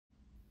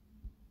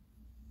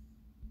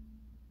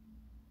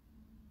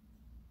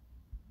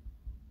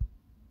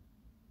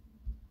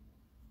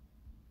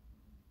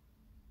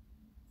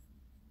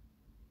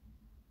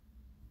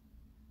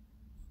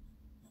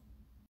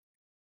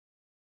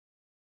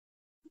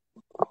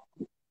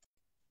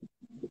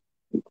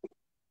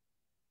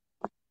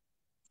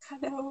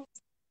Hello.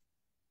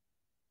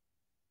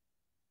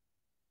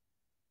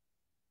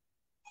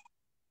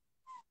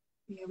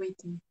 We are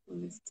waiting for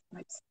this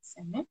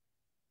Sami.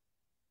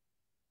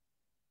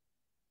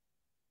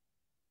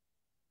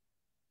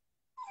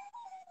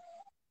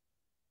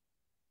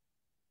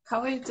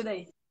 How are you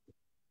today?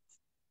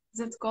 Is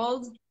it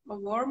cold or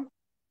warm?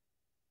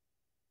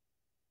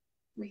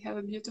 We have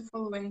a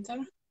beautiful winter.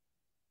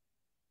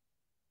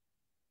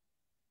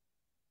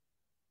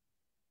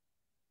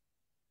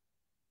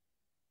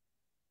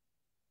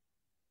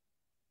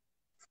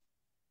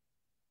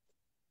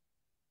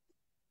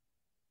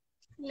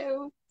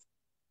 Hello.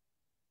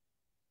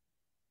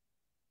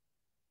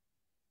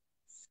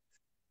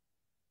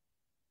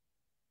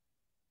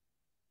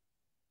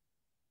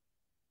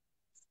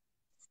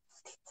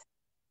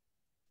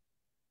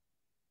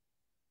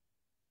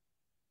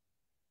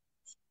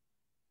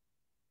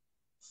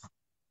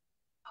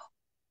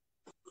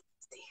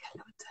 Say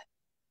hello.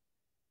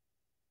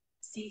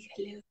 Say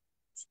hello.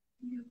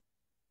 Hello.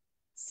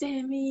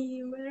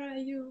 Sami, where are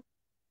you?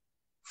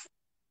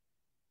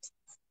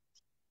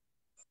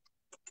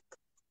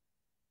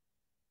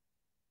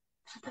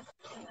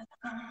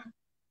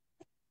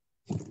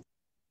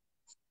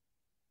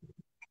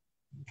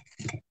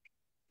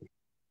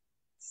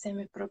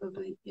 Sami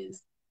probably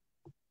is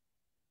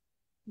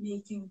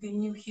making a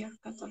new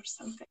haircut or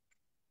something.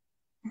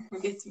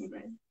 Getting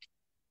ready.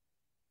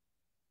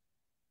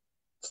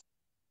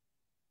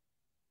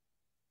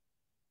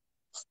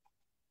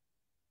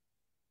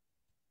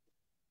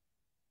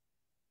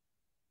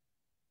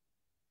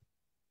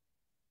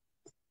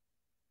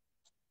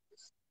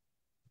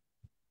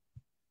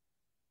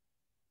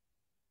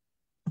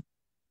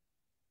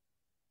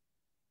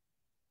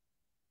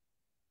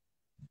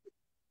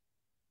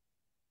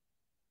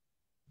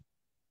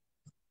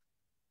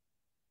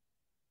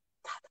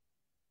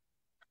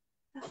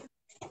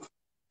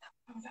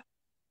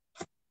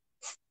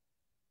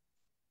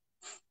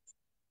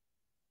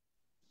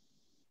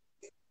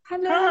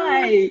 Hello.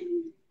 Hi.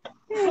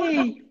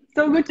 Hey,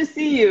 so good to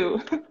see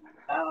you.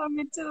 Oh,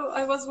 me too.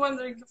 I was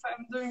wondering if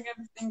I'm doing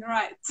everything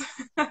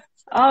right.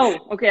 Oh,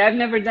 okay. I've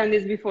never done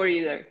this before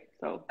either.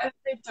 So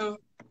Me too.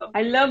 So,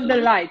 I love the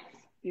lights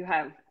you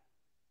have.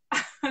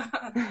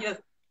 yes,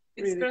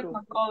 it's Really cool.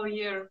 Christmas all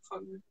year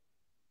for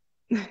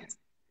me.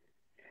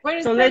 Where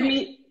is So let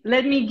Sami?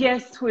 me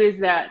guess who is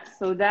that.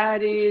 So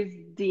that is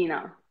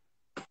Dina.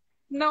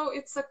 No,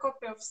 it's a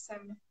copy of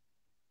Sami.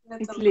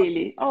 It's Little copy.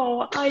 Lily.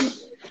 Oh,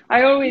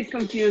 I always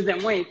confuse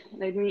them. Wait,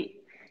 let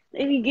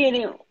me get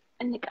him.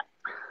 And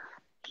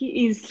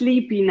he is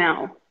sleepy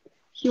now.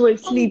 He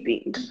was Oh,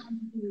 sleeping.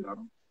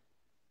 no.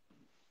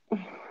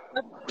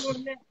 But your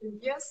nephew,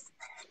 yes?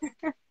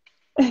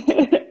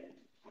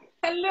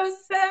 Hello,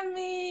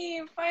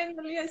 Sami!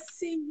 Finally, I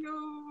see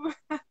you.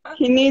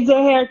 He needs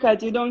a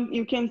haircut.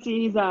 You can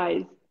see his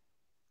eyes.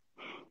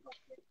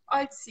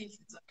 I see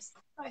his eyes.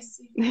 I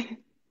see.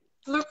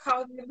 Look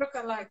how they look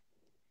alike.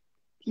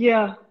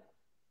 Yeah.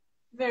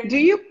 Very Do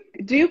cute.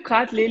 you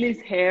cut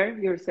Lily's hair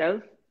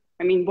yourself?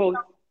 I mean both.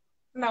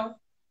 No,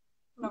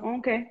 no.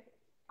 Okay.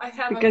 I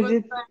have a Because good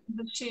it's friend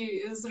that she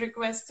is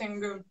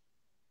requesting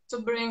to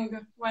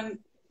bring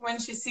when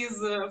she sees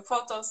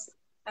photos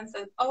and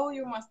said, "Oh,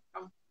 you must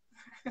come."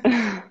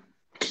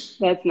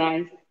 that's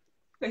nice.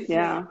 Yes.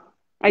 Yeah.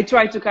 I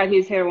tried to cut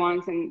his hair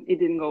once and it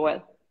didn't go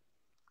well.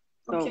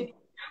 So Okay.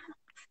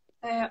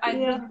 I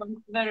did yeah. one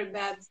very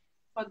bad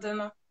for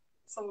dinner,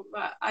 so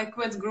I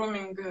quit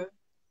grooming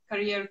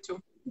career too.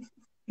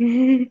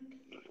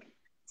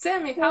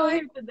 Sami, how are Oh,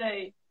 you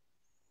today?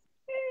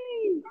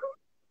 hey,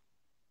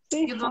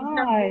 say You don't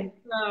have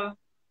this, hi.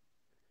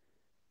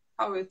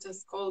 how it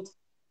is called,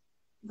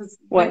 this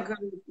big What?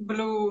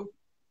 blue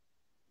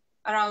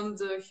around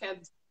the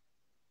head.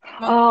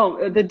 Not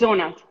Oh, the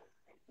donut.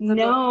 the dog.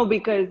 No,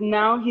 because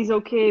now he's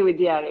okay with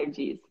the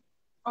allergies.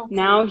 Okay.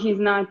 Now he's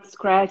not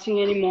scratching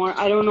anymore.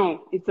 I don't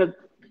know.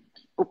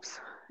 Oops.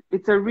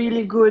 It's a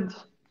really good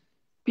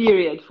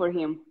period for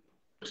him.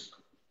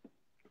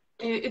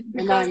 It's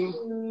And I'm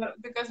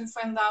because you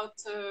find out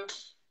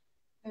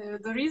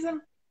the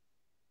reason.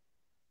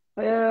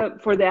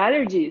 for the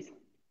allergies.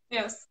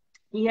 Yes.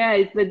 Yeah,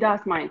 it's the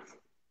dust mites.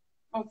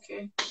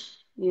 Okay.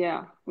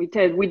 Yeah, we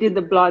did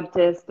the blood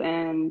test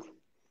and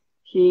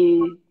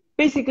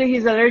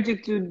he's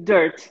allergic to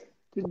dirt,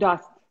 to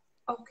dust.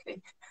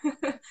 Okay.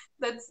 Yeah.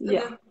 That's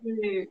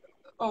really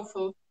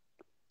awful.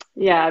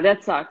 Yeah,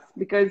 that sucks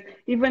because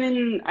I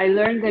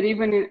learned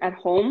that at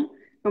home,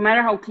 no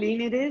matter how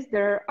clean it is,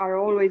 there are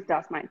always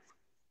dust mites.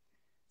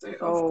 Of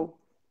So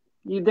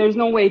there's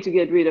no way to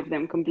get rid of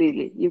them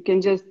completely. You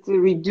can just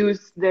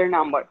reduce their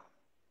number.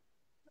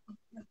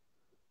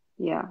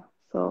 Yeah.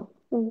 So,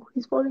 oh,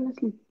 he's falling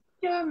asleep.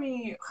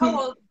 Yummy. How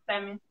old is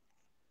Sammy?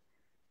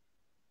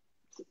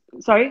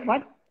 Sorry,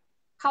 what?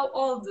 How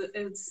old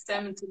is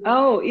Sammy today?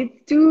 Oh, it's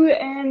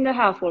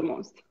 2.5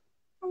 almost.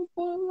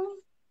 Oh,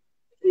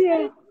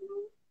 Yeah.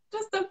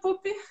 just a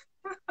puppy.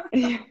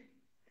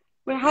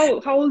 Well,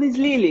 how old is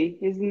Lily?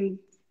 Isn't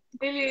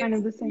Really, kind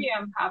it's of the same?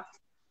 3.5.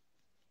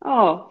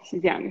 Oh,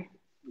 she's younger.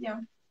 Yeah.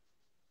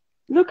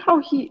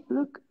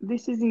 Look,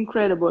 this is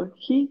incredible.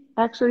 He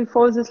actually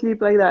falls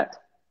asleep like that,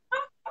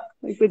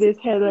 like with his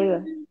head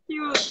like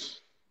Cute.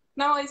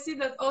 Now I see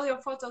that all your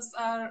photos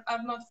are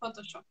not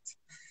photoshopped.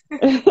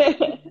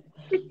 that.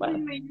 It's Well,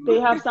 really they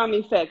you. have some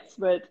effects,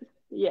 but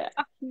yeah,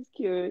 he's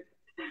cute.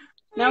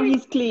 Now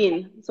he's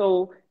clean,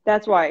 so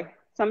that's why.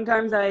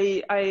 Sometimes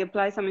I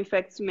apply some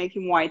effects to make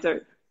him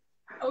whiter.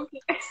 Okay.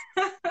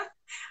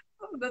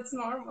 Oh, that's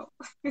normal.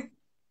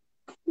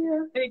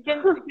 Yeah.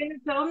 Can you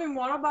tell me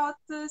more about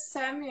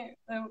Sammy?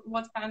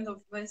 What kind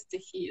of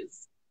westie he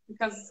is?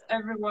 Because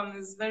everyone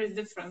is very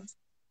different.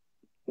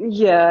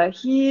 Yeah,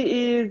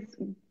 he is,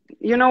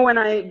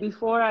 when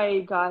before I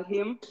got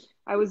him,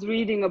 I was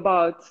reading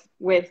about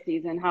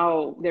Westies and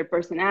how their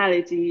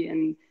personality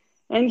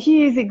and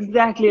he is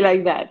exactly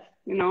like that,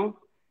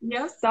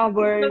 Yes,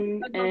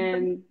 stubborn I don't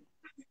think and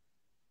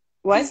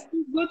he's what?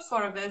 too good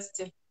for a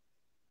bestie.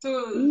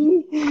 Too,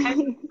 I He-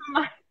 think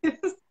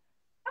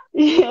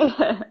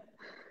yeah.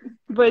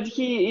 But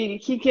he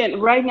can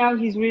right now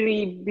he's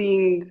really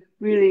being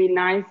really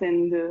nice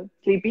and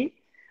sleepy,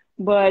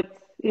 but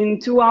in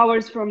 2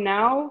 hours from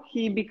now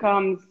he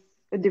becomes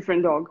a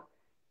different dog.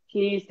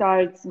 He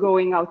starts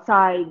going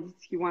outside.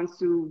 He wants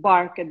to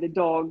bark at the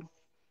dogs.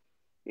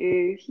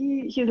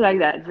 He's like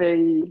that.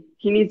 Very.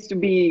 He needs to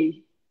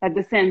be at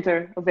the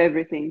center of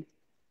everything.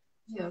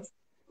 yes,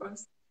 of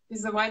course.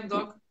 He's a white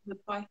dog.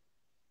 That's why.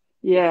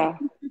 Yeah,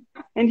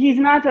 and he's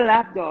not a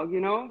lap dog.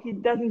 He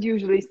doesn't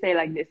usually stay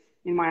like this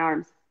in my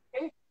arms.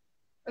 Okay.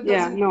 It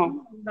Yeah, doesn't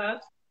no. mean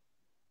that.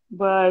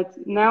 But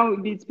now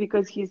it's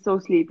because he's so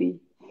sleepy.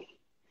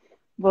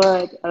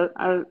 But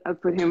I'll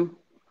put him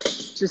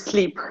to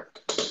sleep.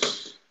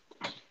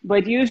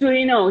 But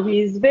usually, no,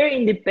 he's very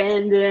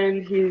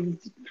independent. He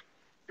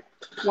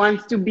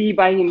wants to be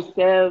by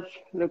himself.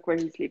 Look where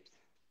he sleeps.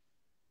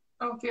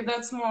 Okay,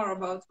 that's more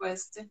about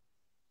Westie.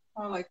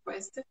 More like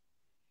Westie.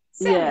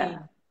 Sammy, Yeah,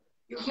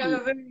 you have a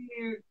he,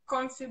 very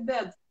comfy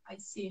bed, I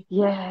see.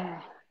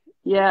 yeah,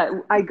 yeah.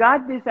 I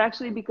got this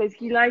actually because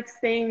he likes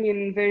staying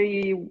in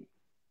very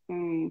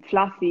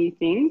fluffy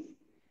things,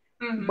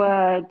 Mm-hmm.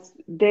 but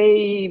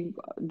they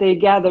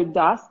gather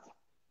dust.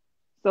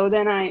 So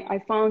then I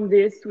found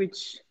this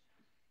which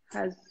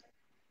has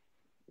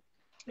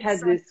It's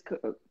this,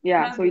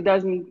 yeah. So magic. it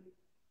doesn't.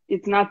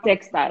 It's not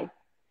textile.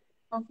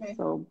 Okay.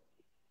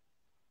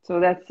 So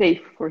that's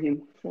safe for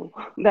him. So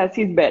that's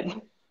his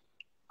bed.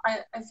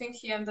 I think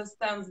he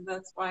understands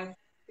that's why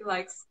he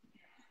likes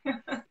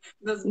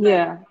this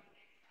bed. Yeah,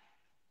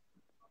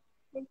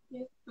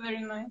 Okay,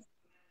 very nice.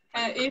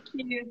 If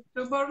he is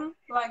stubborn,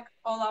 like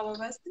all our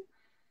Westies.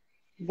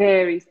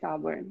 very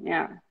stubborn.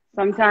 Yeah.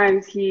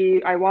 Sometimes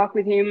I walk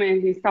with him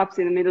and he stops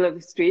in the middle of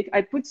the street.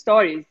 I put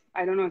stories.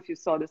 I don't know if you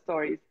saw the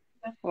stories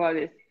about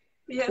this.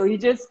 So Yes. he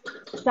just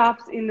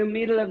stops in the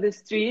middle of the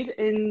street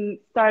and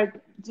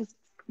just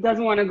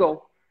doesn't want to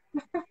go.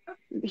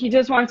 He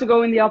just wants to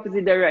go in the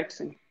opposite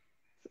direction.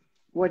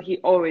 What he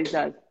always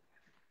does.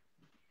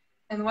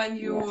 And when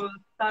Yeah. you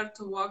start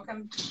to walk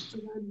in to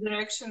that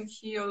direction,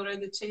 he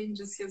already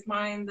changes his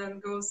mind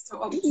and goes to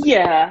opposite.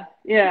 Yeah,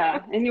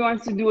 yeah. And he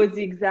wants to do a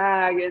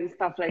zigzag and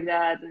stuff like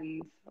that.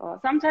 And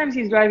sometimes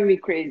he's driving me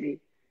crazy.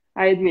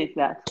 I admit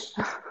that.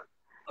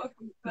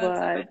 Okay,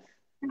 that's okay.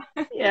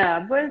 But yeah,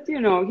 but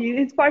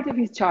it's part of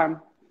his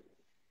charm.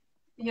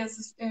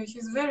 Yes,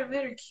 he's very,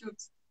 very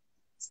cute,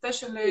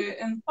 especially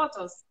in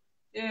photos.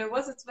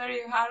 Was it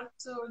very hard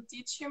to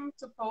teach him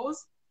to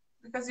pose?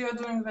 Because you're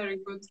doing very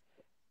good.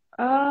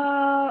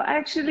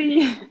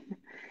 Actually,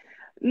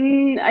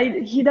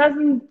 he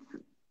doesn't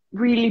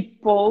really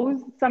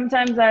pose.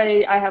 Sometimes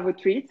I have a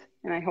treat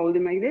and I hold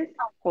him like this,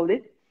 hold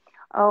it.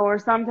 Or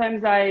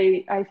sometimes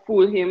I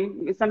fool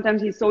him.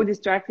 Sometimes he's so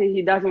distracted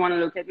he doesn't want to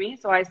look at me.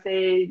 So I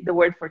say the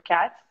word for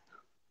cat.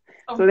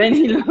 So then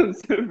Okay, he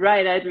looks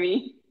right at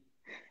me,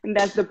 and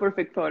that's the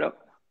perfect photo.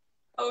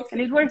 And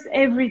okay. it works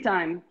every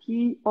time.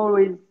 He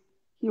always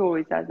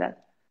does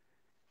that.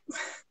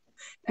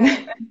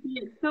 And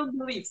he still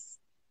believes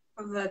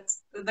that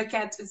the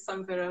cat is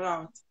somewhere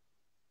around.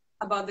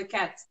 About the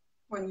cat,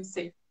 when you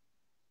say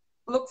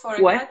look for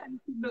a What? cat, and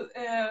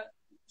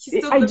he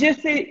still I believes.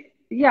 just say,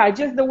 yeah,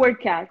 just the word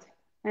cat,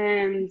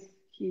 and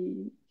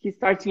he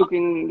starts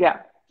looking. Yeah,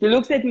 he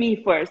looks at me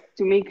first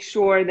to make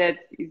sure that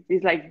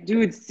he's like,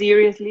 dude,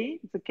 seriously,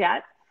 it's a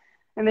cat,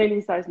 and then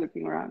he starts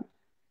looking around.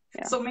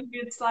 Yeah. So maybe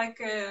it's like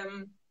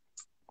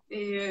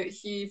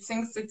he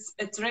thinks it's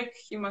a trick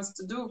he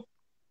must do.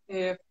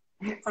 Uh,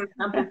 for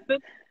example,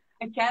 put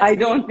a cat I will.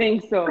 don't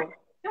think so.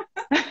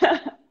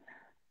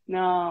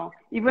 No,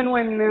 even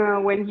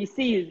when he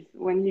sees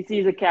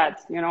a cat,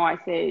 I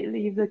say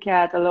leave the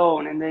cat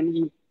alone, and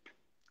then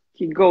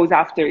he goes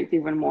after it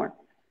even more.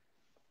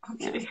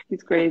 Yeah, Okay.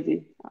 he's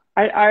crazy.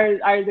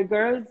 Are the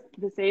girls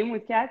the same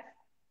with cats?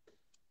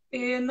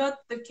 Not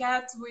the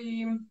cat.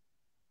 We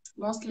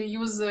mostly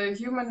use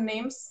human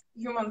names.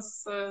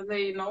 Humans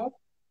they know.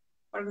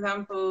 For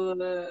example,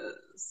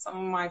 some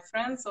of my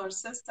friends or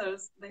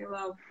sisters they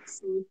love.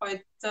 So if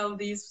I tell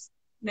these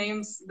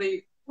names,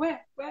 they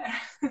where.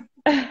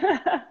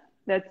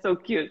 That's so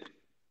cute.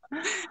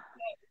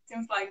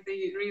 seems like they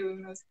really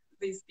miss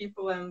these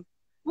people and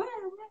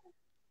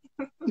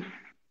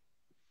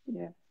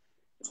Yeah.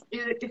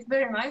 it's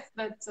very nice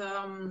that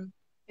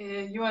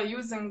you are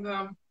using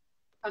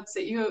how to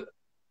say you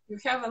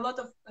have a lot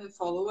of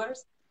followers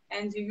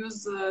and you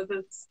use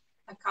this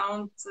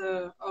account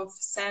of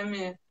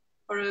Sami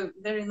for a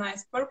very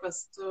nice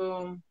purpose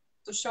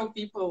to show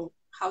people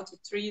how to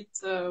treat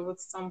with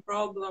some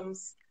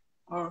problems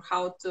or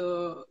how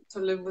to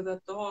live with a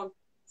dog.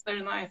 It's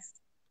very nice.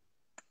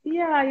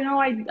 Yeah, you know,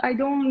 I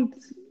don't,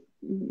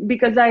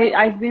 because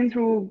I've been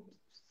through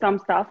some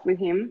stuff with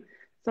him,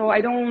 so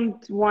I don't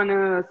want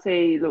to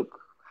say, look,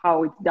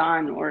 how it's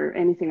done or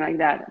anything like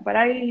that. But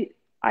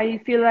I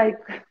feel like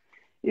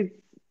it's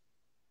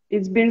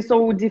it's been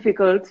so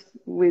difficult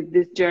with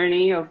this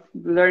journey of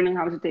learning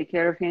how to take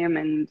care of him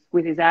and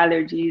with his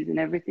allergies and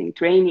everything,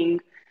 training.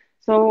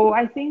 So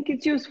I think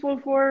it's useful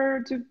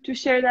for to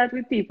share that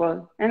with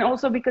people. And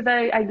also because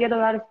I get a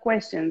lot of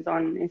questions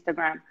on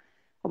Instagram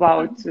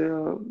about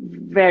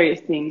various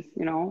things,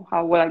 you know,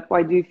 how, like,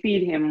 why do you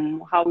feed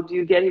him? How do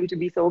you get him to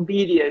be so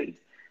obedient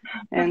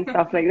and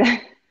stuff like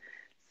that.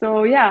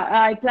 So yeah,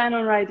 I plan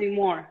on writing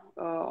more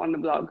on the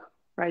blog,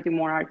 writing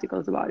more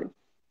articles about it.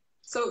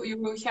 So you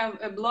will have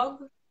a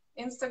blog,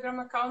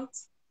 Instagram account,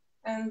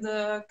 and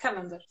a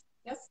calendar,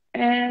 yes?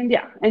 And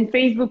yeah, and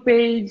Facebook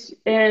page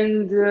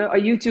and a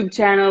YouTube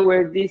channel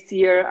where this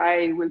year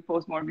I will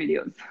post more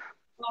videos.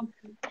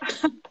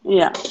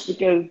 Yeah,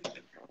 because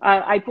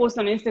I post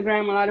on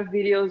Instagram a lot of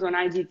videos on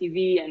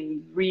IGTV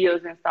and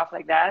Reels and stuff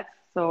like that.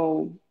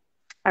 So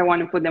I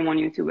want to put them on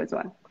YouTube as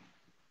well.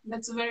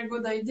 That's a very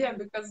good idea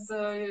because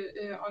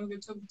on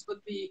YouTube it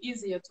would be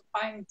easier to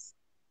find.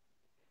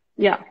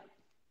 Yeah,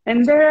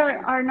 and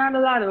there are not a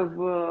lot of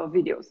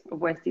videos of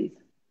Westies.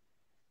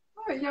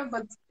 Oh yeah,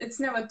 but it's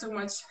never too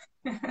much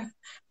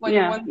when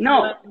you Yeah, want to no,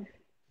 learn.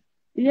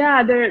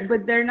 yeah,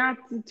 but they're not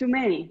too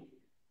many.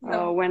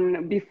 No.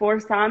 When before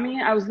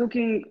Sami, I was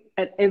looking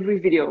at every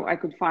video I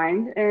could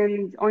find,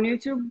 and on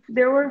YouTube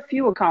there were a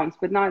few accounts,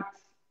 but not.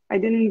 I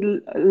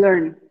didn't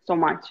learn so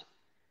much.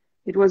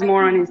 It was I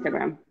more on think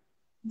Instagram.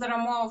 there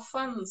are more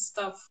fun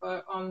stuff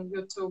on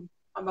YouTube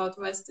about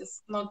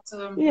Westies, not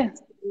Yeah,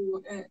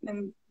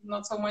 and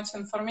not so much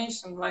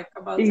information like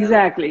about the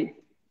exactly.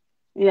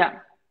 Yeah.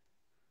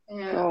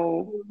 uh,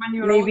 So when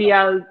you wrote maybe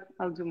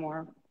I'll do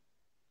more.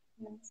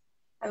 yes.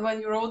 And when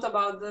you wrote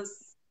about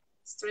this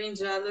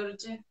strange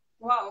allergy,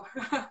 wow,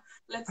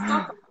 let's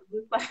talk about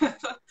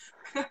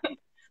this.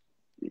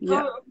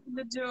 Yeah. How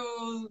did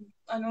you,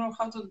 I don't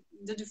know,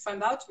 did you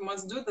find out you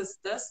must do this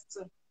test?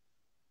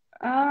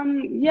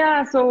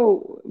 Yeah,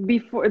 so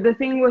before the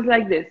thing was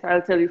like this,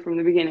 I'll tell you from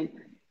the beginning.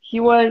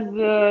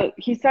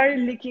 He started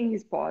licking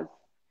his paws,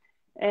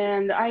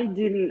 and I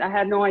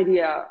had no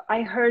idea.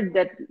 I heard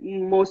that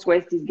most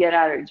Westies get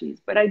allergies,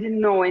 but I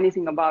didn't know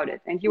anything about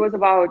it. And he was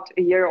about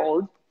a year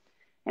old,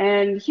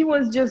 and he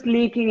was just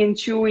licking and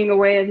chewing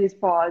away at his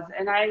paws.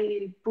 And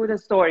I put a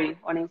story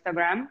on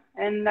Instagram,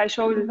 and I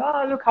showed it,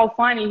 oh, look how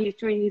funny he's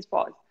chewing his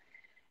paws.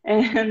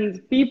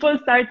 And people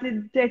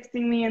started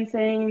texting me and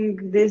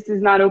saying, this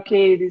is not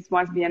okay, this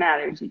must be an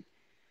allergy.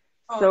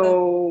 Oh, that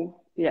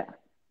So, yeah.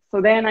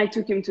 So then I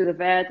took him to the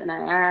vet and I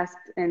asked,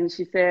 and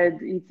she said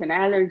it's an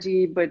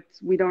allergy, but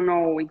we don't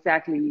know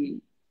exactly.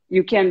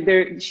 You can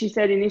there. She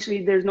said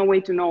initially there's no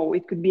way to know.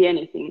 It could be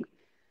anything.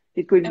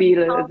 It could and be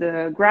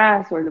the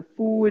grass or the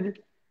food,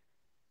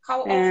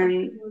 how often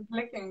he and was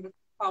licking the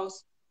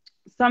house?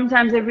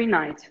 sometimes every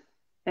night.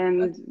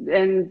 And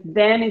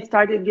then it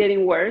started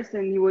getting worse,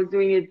 and he was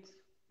doing it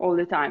all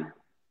the time.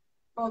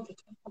 All the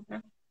time.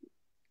 Okay.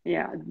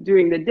 Yeah,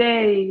 during the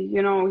day,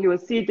 you know, he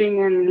was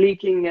sitting and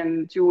licking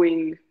and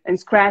chewing and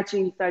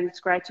scratching. He started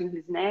scratching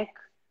his neck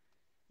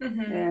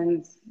Mm-hmm.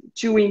 and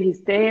chewing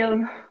his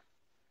tail.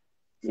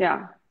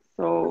 Yeah.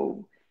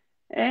 So,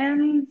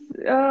 and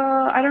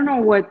I don't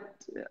know what,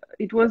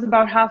 it was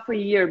about half a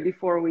year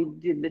before we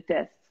did the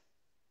test.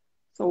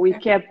 So Okay.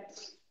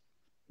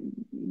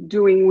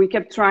 we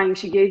kept trying.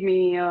 She gave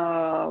me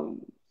a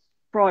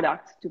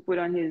product to put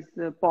on his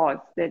paws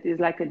that is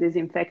like a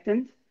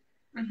disinfectant.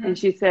 Mm-hmm. And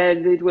she said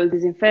it will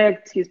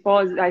disinfect his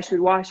paws. I should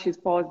wash his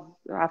paws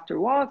after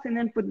walks and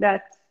then put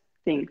that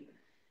thing.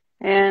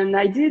 And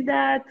I did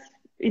that.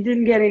 It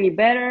didn't get any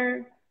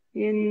better.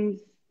 And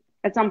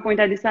at some point,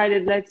 I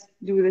decided let's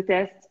do the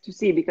test to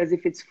see, because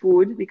if it's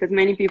food, because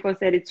many people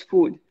said it's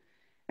food,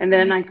 and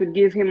then Mm-hmm. I could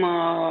give him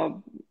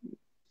a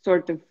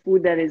sort of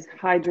food that is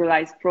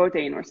hydrolyzed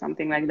protein or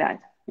something like that,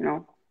 you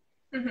know,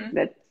 Mm-hmm.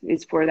 that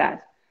is for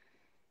that.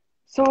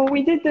 So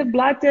we did the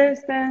blood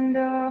test, and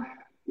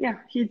yeah,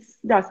 it's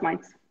dust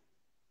mites.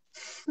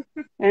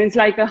 And it's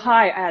like a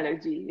high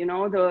allergy, you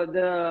know,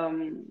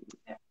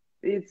 Yeah.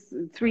 it's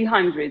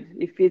 300.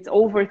 If it's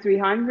over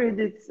 300,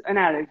 it's an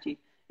allergy.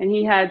 And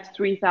he had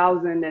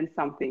 3,000 and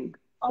something.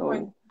 Oh my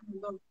So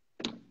God.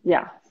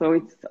 yeah, so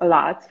it's a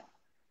lot.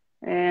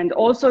 And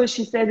also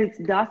she said it's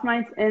dust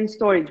mites and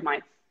storage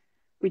mites,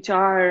 which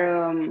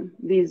are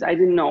these, I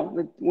didn't know,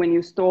 but when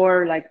you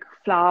store like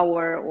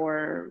flour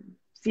or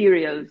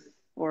cereals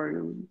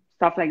or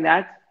stuff like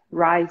that,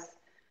 rice,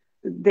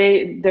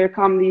 there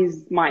come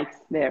these mites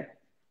there.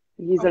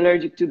 He's Okay.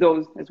 allergic to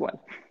those as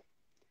well.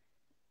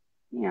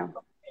 Yeah.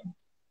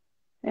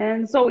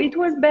 And so it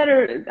was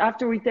better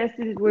after we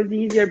tested, it was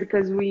easier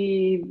because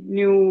we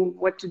knew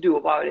what to do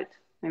about it.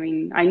 I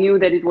mean, I knew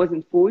that it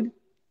wasn't food.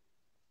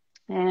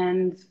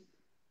 And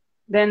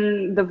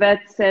then the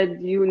vet said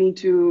you need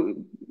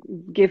to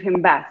give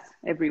him baths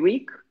every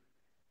week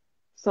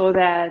so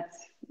that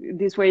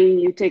this way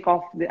you take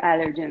off the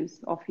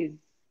allergens of his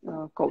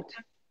coat.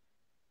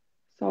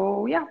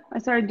 So yeah, I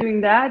started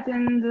doing that,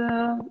 and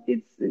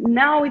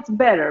it's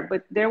better.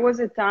 But there was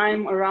a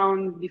time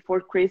around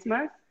before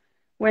Christmas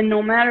when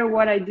no matter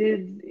what I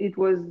did, it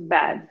was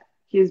bad.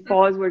 His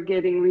paws were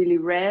getting really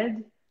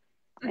red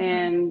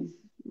and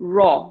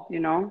raw, you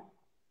know.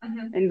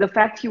 And the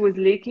fact he was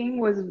leaking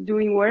was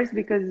doing worse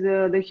because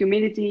the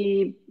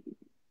humidity,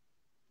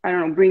 I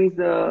don't know, brings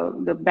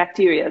the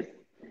bacteria,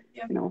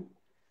 Yeah. you know.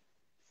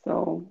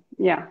 So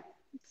yeah.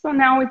 So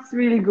now it's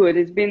really good.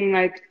 It's been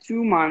like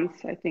 2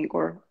 months, I think,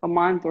 or a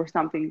month or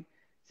something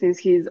since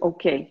he's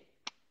okay.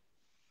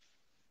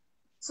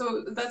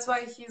 So that's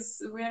why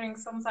he's wearing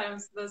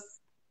sometimes this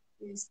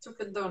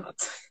stupid donut.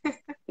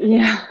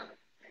 Yeah.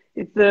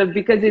 It's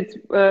because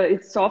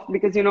it's soft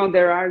because you know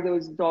there are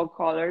those dog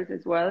collars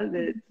as well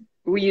that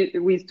we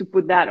used to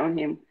put that on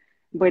him,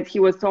 but he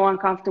was so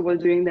uncomfortable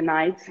during the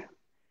night.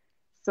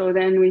 So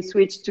then we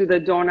switched to the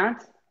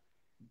donut,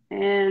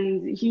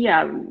 and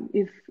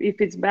if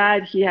it's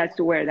bad, he has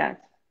to wear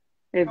that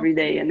every Okay.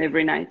 day and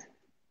every night.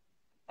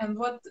 And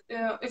what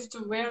if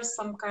to wear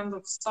some kind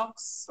of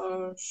socks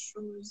or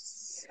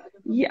shoes? I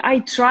don't know. Yeah, I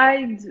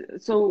tried.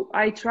 So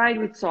I tried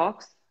with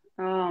socks,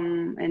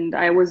 and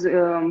I was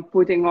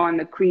putting on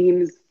the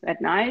creams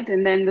at night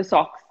and then the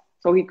socks,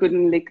 so he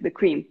couldn't lick the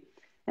cream.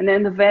 And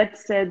then the vet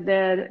said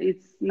that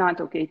it's not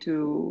okay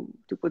to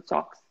put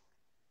socks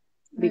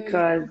You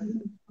because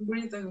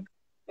breathing,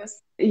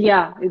 yes.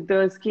 yeah,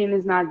 the skin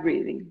is not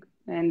breathing,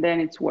 and then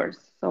it's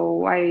worse.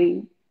 So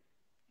I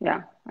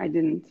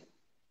didn't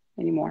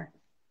anymore.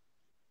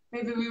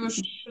 Maybe we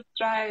should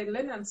try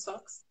linen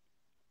socks.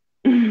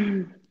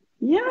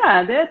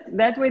 Yeah,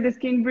 that way the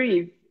skin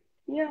breathes.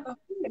 Yeah,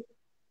 Okay.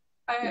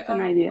 I it's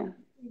an idea.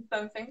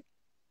 something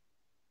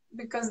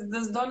because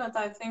this donut,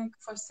 I think,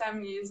 for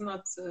Sammy is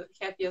not the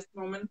happiest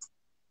moment.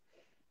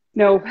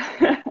 No,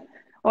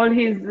 all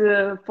his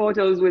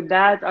photos with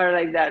that are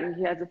like that.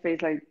 He has a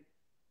face like,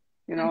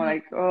 you know, Hmm.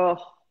 like, oh,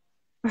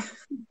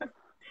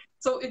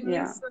 So it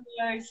yeah.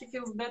 means he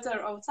feels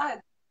better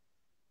outside,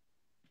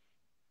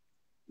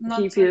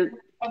 He not feels,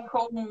 at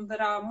home.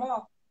 There are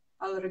more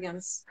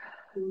allergens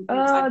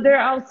inside. they're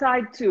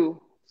outside too.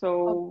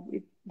 Of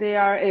They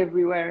are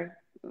everywhere.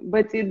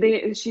 But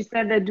she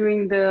said that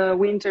during the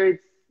winter,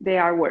 they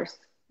are worse.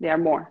 They are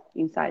more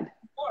inside.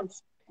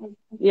 course.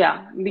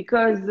 Yeah,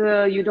 because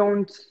you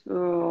don't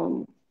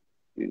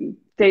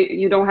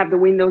have the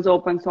windows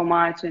open so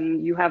much,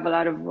 and you have a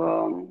lot of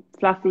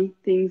fluffy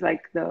things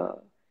like the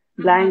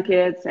Mm-hmm.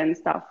 blankets and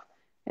stuff.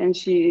 And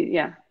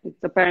yeah,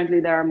 it's apparently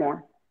there are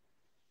more.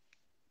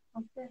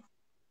 Okay.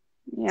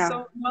 Yeah,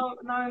 So now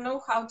I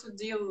know how to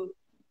deal,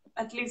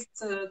 at least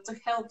to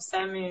help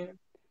Sammy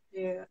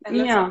a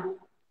little. yeah,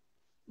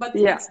 But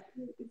yeah,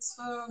 it's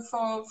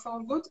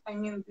for good. I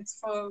mean, it's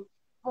for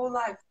whole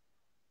life.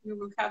 You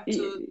will have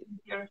to y-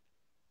 hear.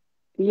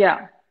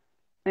 yeah.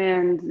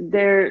 And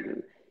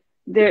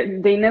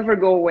they never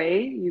go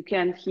away. You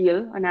can't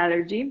heal an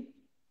allergy,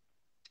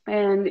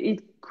 and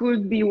it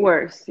could be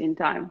worse in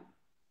time.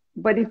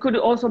 But it could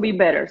also be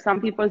better.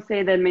 Some people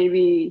say that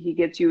maybe he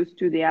gets used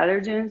to the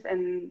allergens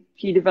and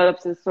he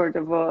develops a sort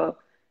of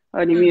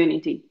an Mm,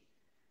 immunity.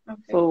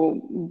 okay.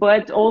 So,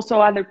 but also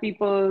other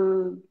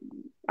people,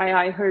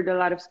 I heard a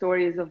lot of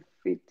stories of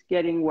it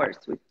getting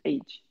worse with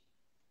age.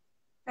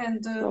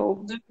 And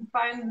So, do you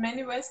find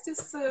many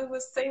Westies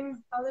with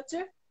same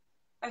allergy?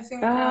 I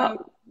think. uh,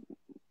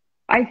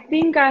 I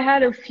think I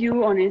had a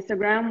few on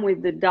Instagram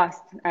with the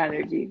dust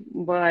allergy,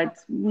 but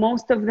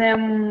most of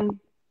them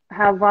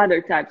have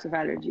other types of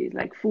allergies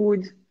like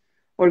food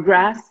or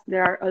grass.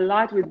 There are a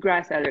lot with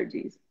grass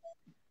allergies.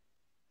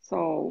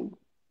 So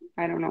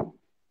I don't know.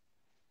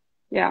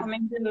 Or Yeah.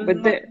 maybe But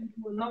not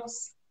everyone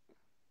knows.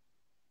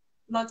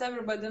 Not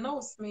everybody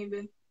knows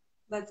maybe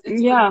that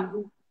it could yeah,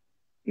 be.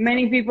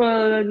 many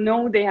people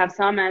know they have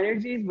some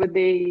allergies, but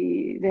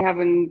they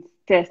haven't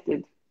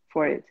tested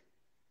for it.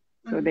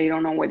 So Mhm. they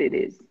don't know what it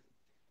is.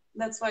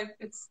 That's why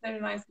it's very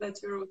nice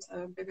that you wrote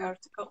a big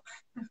article.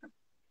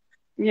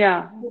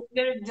 Yeah.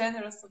 Very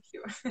generous of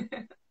you.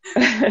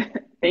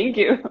 Thank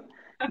you.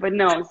 But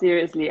no,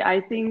 seriously,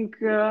 I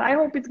think I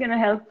hope it's gonna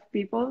help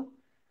people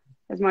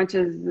as much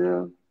as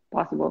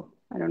possible.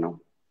 I don't know.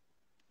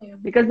 Yeah.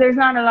 Because there's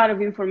not a lot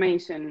of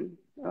information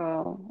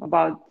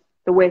about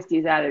the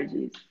Westie's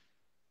allergies.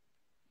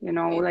 You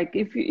know, Okay. like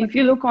But if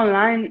you look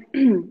online,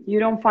 you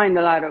don't find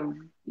a lot of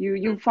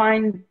you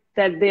find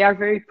that they are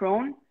very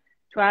prone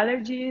to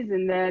allergies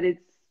and that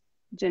it's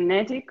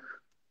genetic,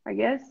 I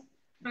guess.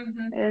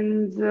 mhm.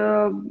 And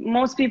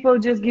most people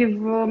just give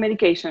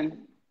medication,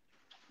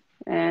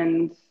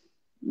 and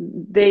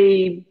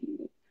they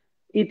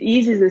it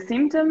eases the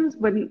symptoms,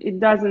 but it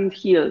doesn't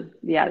heal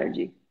the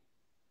allergy.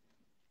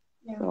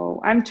 Yeah.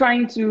 So I'm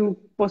trying to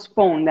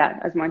postpone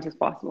that as much as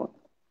possible.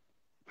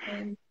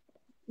 And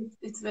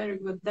it's very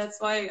good. That's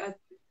why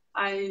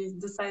I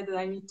decided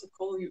I need to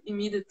call you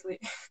immediately.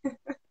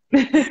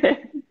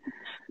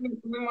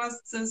 We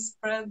must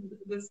spread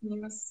this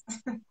news.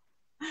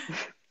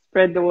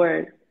 Spread the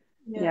word.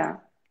 Yes. Yeah.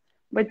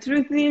 But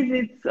truth is,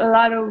 it's a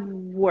lot of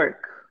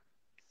work.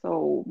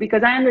 So,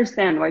 because I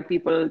understand why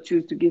people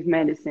choose to give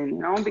medicine,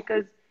 you know,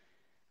 because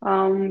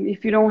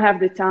if you don't have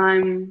the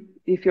time,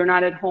 if you're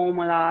not at home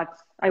a lot,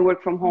 I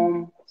work from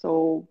home,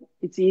 so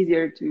it's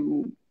easier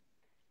to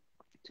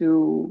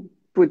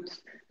put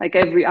like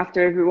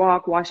after every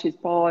walk, wash his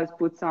paws,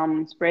 put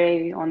some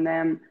spray on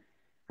them.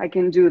 I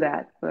can do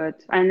that,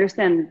 but I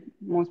understand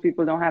most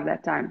people don't have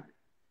that time.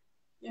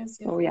 Yes,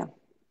 yes. So yeah.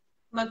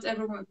 Not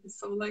everyone is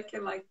so lucky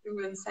like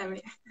you and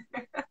Sami.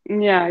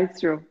 Yeah, it's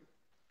true.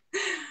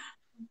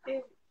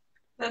 Okay.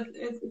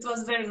 It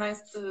was very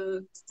nice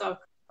to talk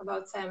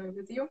about Sami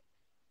with you.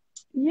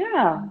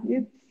 Yeah,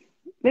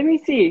 let me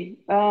see.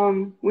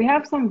 We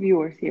have some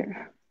viewers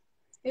here,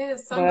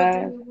 Yes,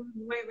 somebody but was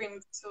waving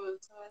to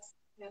us.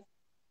 Yes.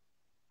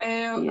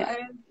 yeah, I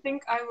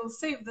think I will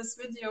save this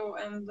video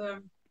and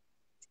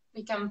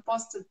we can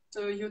post it to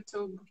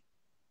YouTube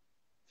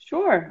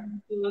sure.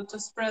 to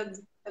spread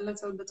a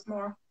little bit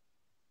more.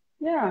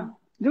 Yeah. Yeah.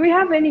 Do we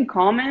have any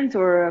comments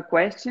or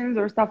questions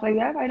or stuff like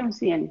that? I don't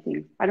see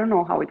anything. I don't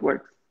know how it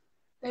works.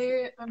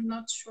 I'm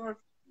not sure.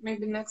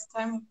 Maybe next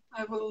time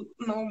I will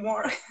know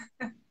more.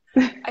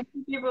 I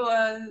think people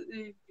are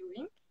doing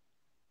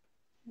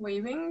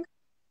waving.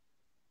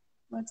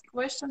 What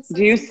questions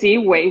Do I you see? see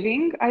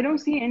waving? I don't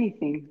see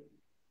anything.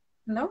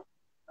 No,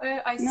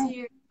 I No.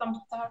 see some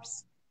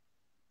stars.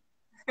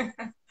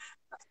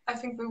 I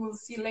think we will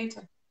see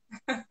later.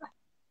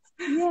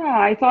 Yeah,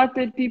 I thought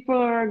that people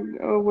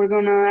were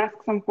gonna ask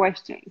some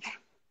questions.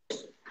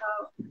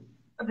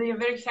 They are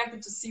very happy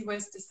to see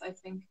Westies, I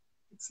think.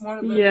 It's more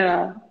than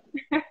Yeah.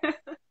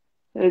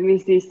 Let me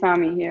see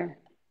Sami here.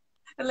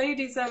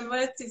 ladies and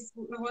Westies.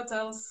 What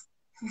else?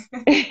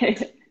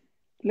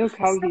 Look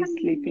how he's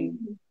sleeping.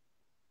 Sami,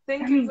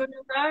 thank you Sami. for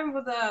your time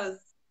with us.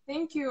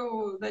 Thank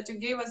you that you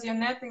gave us your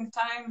napping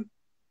time.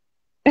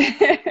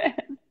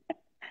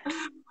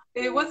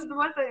 What's the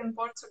weather in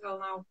Portugal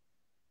now?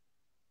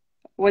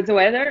 What's the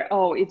weather?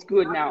 Oh, it's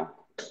good now.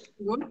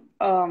 Good.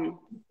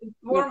 It's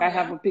Look, warm, I yeah.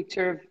 have a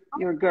picture of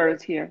your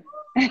girls here.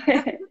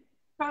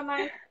 How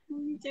nice.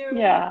 Thank you.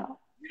 Yeah,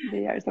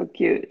 they are so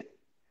cute.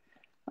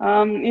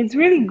 It's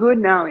really good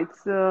now.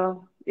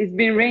 It's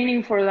been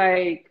raining for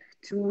like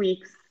 2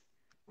 weeks,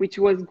 which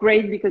was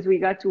great because we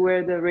got to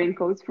wear the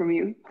raincoats from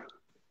you.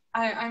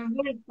 I'm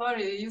very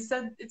sorry. You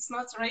said it's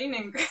not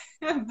raining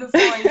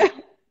before I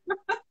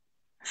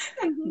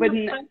and then But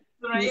it started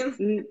to rain.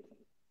 n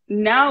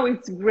now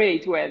it's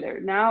great weather.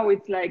 Now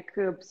it's like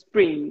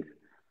spring,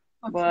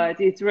 Okay. but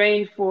it's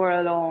rained for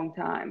a long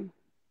time.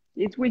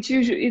 It's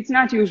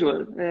not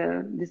usual.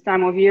 This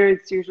time of year,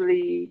 it's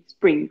usually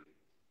spring.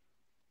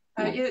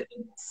 Yeah.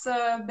 It's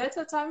a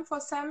better time for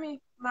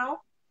Sami now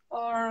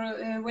or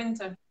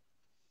winter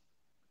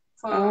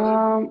for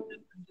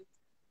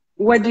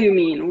What do you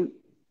mean?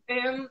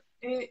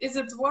 is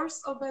it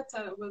worse or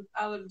better with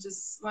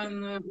allergies when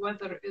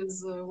weather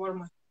is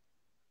warmer?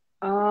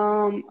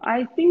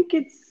 I think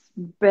it's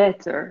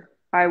better,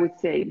 I would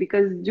say,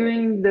 because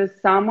during the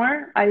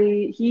summer, I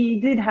he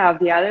did have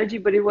the allergy,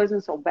 but it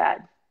wasn't so bad.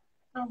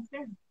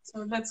 Okay, so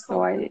let's So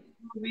hope it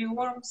will be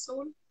warm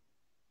soon.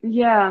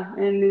 yeah,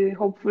 and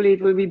hopefully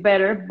it will be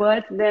better.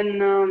 But then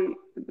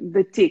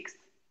the ticks,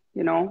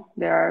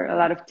 there are a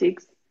lot of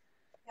ticks,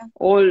 Yeah.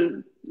 all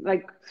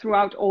like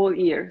throughout all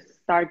years,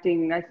 starting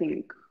I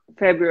think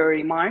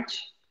February, March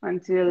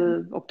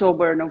until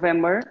October,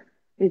 November.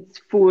 It's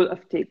full of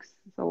ticks.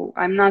 So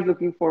I'm not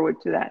looking forward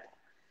to that.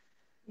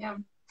 Yeah,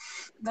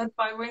 that's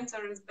why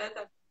winter is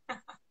better.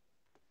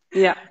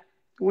 Yeah,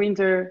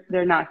 winter,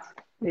 they're not.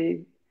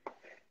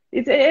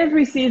 It's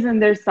every season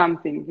there's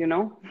something.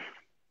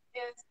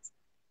 Yes,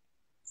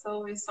 it's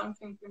always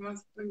something we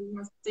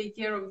must take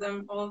care of them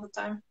all the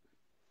time.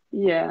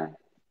 Yeah,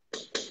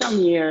 come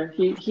here.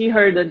 He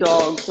heard a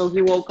dog, so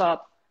he woke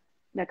up.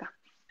 Like,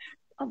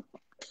 oh,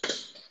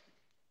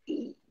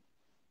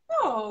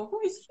 Oh, who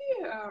is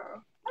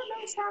here?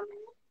 Hello, Sami.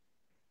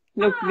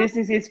 look, Hi, this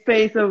is his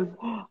face of,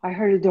 oh, I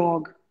heard a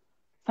dog.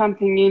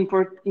 Something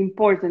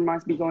important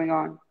must be going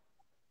on.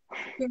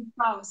 pink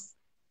house.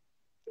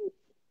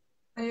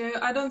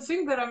 I don't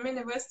think there are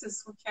many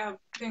Westies who have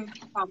pink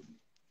house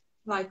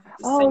like the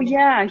Oh same.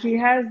 yeah, he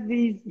has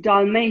these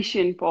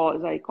Dalmatian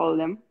paws, I call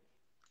them.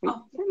 Wait,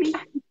 Oh, Sammy.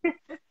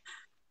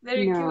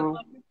 very cute. No,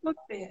 Let me look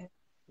there.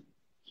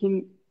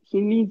 he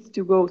needs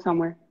to go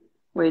somewhere.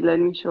 Wait, let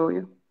me show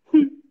you.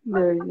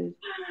 There it is.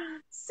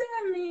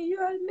 Sammy, you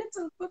are a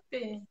little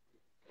puppy.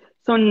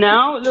 So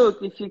now,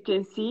 look, if you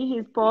can see,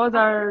 his paws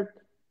are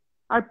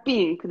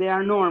pink. They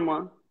are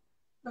normal.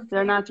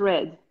 They're Okay. not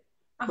red.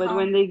 But Uh-huh.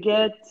 when they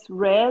get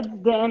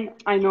red, then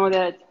I know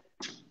that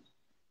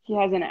he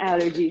has an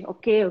allergy.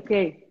 Okay,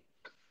 okay.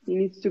 He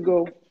needs to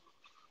go.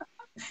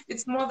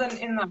 It's more than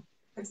enough,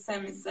 as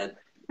Sami said.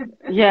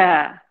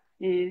 Yeah,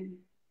 his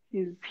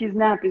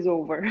nap is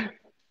over.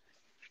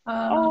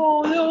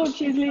 Oh, look,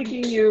 she's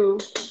licking you.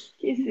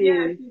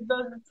 Yeah, Kisses. he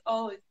does it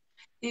always.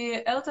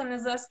 Elton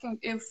is asking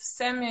if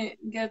Sami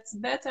gets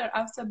better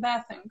after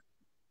bathing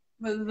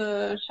with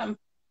the shampoo.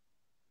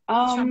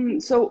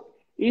 So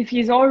if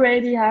he's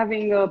already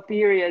having a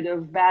period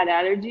of bad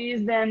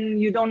allergies, then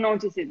you don't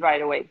notice it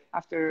right away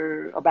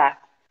after a bath.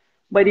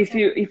 But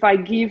Okay. if I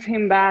give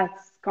him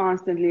baths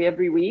constantly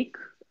every week,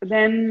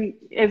 then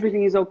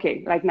everything is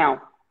okay, like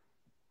now.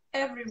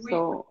 Every week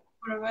So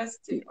for a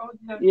westie. Oh,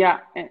 yeah.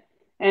 yeah,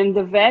 and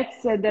the vet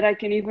said that I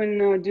can even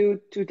do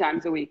 2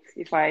 times a week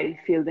if I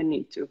feel the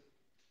need to.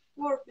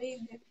 Poor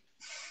baby.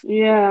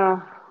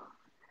 Yeah,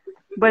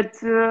 but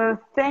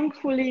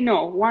thankfully,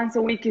 no. Once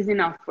a week is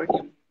enough for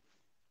him.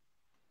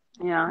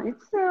 Yeah,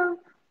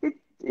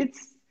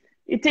 it's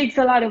it takes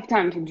a lot of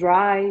time to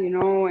dry,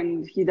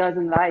 and he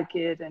doesn't like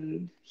it,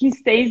 and he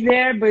stays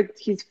there, but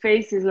his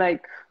face is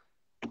like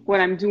what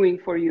I'm doing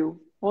for you,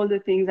 all the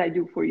things I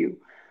do for you.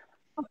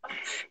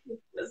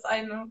 Yes,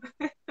 I know.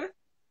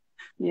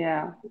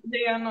 Yeah.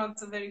 They are not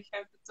very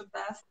happy to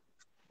bath.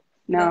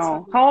 That's why.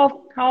 No.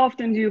 How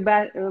often do you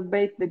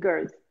bathe the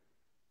girls?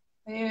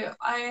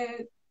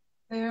 I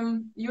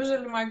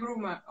usually my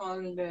groomer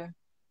only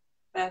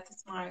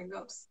baths my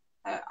dogs.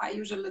 I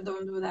usually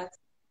don't do that.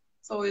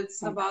 So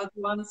it's Oh, about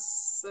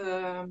once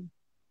a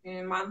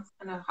month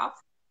and a half.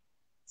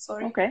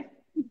 Sorry. okay.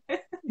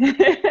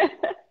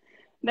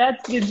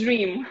 That's the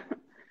dream.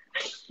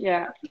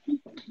 Yeah.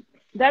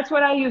 That's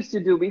what I used to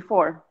do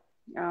before.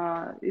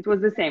 It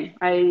was the same.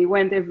 I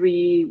went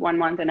every 1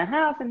 month and a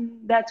half, and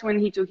that's when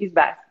he took his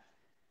bath.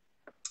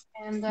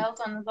 And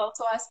Elton is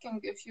also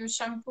asking if you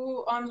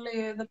shampoo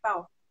only the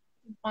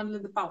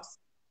paws.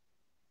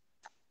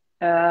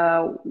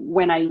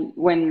 When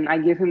I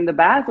give him the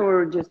bath,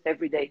 or just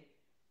every day.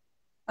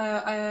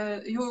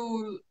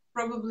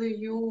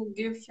 You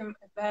give him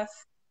a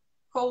bath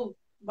whole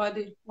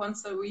body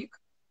once a week.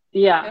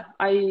 Yeah, Yeah.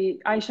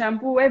 I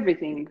shampoo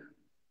everything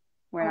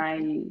when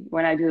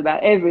Okay. I do the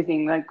bath.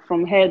 Everything, like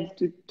from head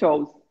to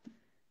toes.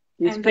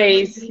 His And every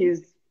face, day,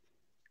 his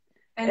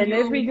and and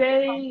every you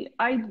day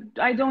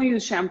I don't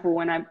use shampoo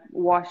when I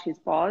wash his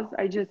paws.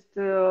 I just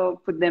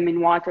put them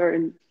in water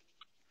and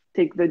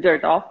take the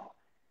dirt off,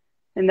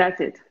 and that's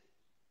it.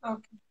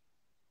 okay.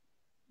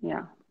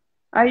 Yeah.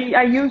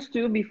 I used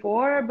to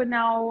before, but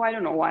now I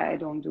don't know why I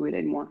don't do it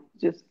anymore.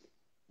 Just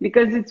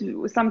because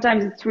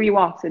sometimes it's 3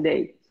 walks a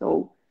day.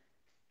 So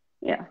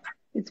yeah,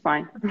 it's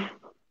fine.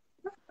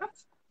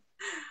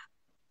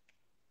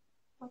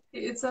 Okay,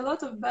 it's a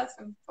lot of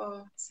bathing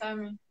for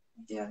Sami.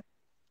 Yeah.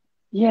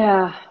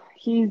 Yeah,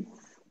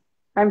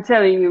 I'm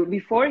telling you,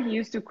 before he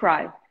used to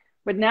cry,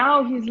 but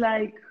now he's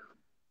like,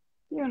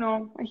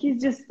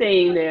 he's just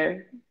staying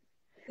there.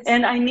 It's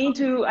And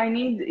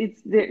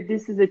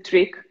this is a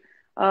trick.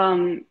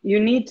 You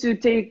need to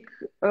take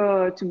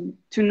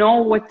to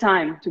know what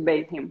time to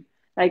bathe him.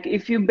 Like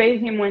if you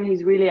bathe him when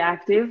he's really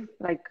active,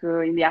 like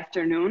in the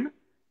afternoon,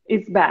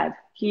 it's bad.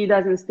 He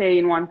doesn't stay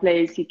in one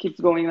place. He keeps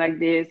going like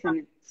this,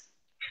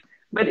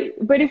 but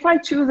if I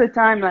choose a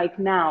time like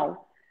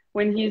now,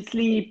 when he's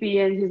sleepy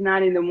and he's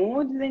not in the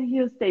mood, then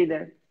he'll stay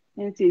there,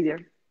 and it's easier.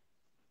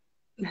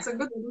 it's a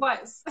good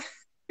advice.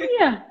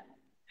 Yeah,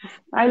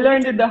 I Wait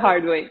learned it the until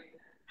hard way.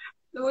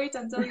 wait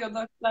until your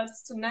dog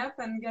starts to nap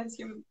and get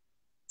him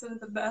to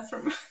the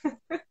bathroom.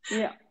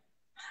 Yeah.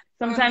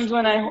 When Sometimes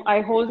when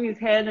I hold his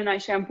head and I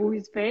shampoo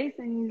his face,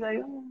 and he's like,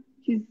 oh,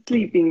 he's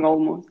sleeping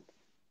almost.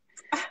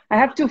 I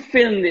have to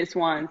film this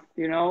once,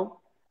 the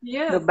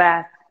yes,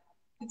 bath.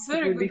 it's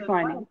It very would be good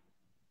funny. advice.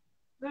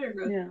 Very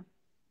good. Yeah.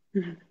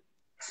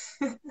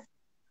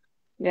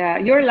 Yeah,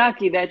 you're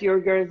lucky that your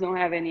girls don't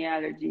have any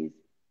allergies.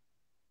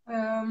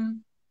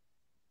 Um,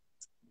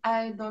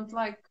 I don't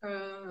like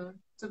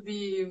to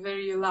be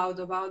very loud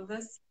about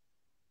this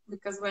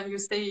because when you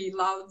say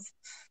loud,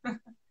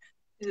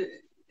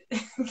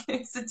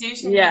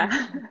 situation can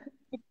Yeah.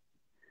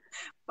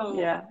 so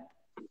Yeah.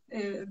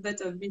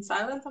 better be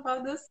silent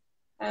about this.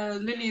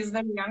 Lily is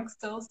very young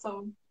still,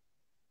 so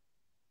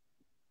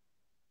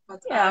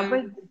but Yeah, I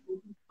but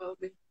will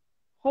be.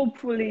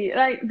 hopefully,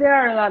 like, there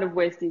are a lot of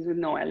Westies with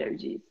no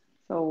allergies.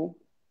 So,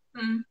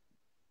 Mm,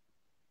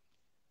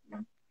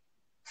 yeah.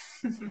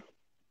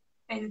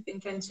 Anything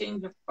can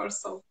change, of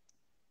course. So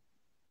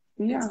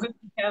it's yeah. good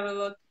to have a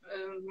lot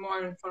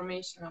more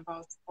information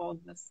about all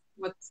this.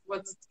 What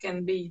it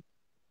can be.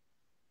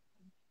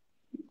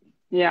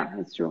 Yeah,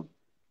 it's true.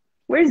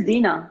 Where's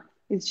Dina?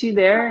 Is she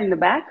there in the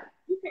back?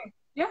 Okay.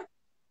 Yeah,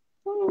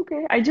 Oh,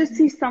 okay. I just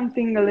see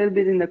something a little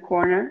bit in the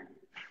corner.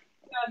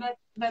 yeah,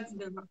 that's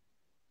the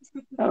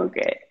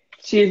Okay.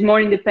 She's more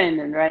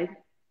independent, right?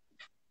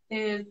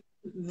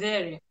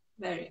 very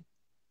very.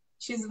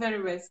 She's very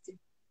wasty.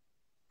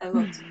 A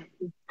lot.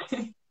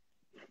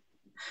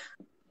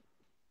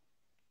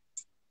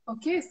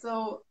 Okay,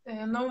 so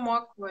no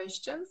more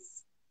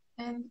questions,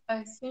 and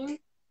I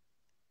think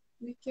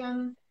we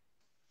can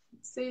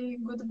say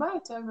goodbye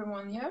to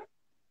everyone. Yeah.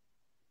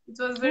 It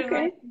was very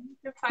nice Okay. to meet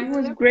you It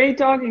was finally. great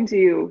talking to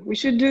you. We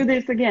should do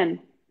this again.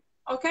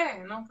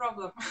 Okay, no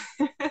problem.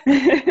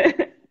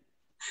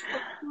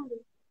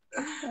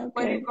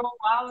 When you Okay. go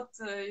out,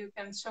 you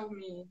can show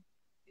me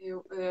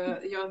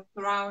your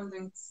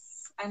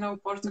surroundings. I know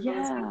Portugal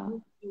is very Yeah.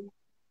 beautiful.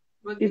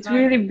 Would be It's nice.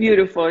 really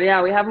beautiful.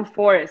 Yeah, we have a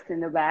forest in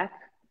the back,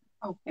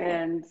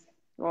 Okay. and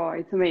oh,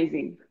 it's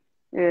amazing.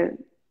 Uh,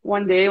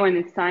 one day when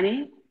it's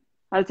sunny,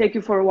 I'll take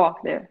you for a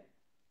walk there.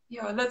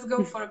 Yeah, let's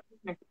go for a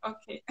picnic.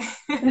 Okay.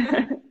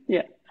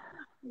 Yeah.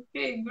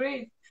 Okay,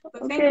 great. So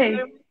thank you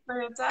very Okay. much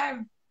for your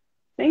time.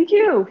 Thank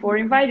you for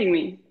inviting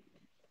me.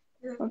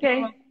 You're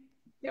Okay. welcome.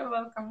 You're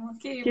welcome.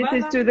 Okay, bye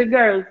Kisses bye. to the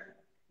girls.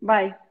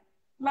 Bye.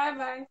 Bye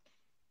bye.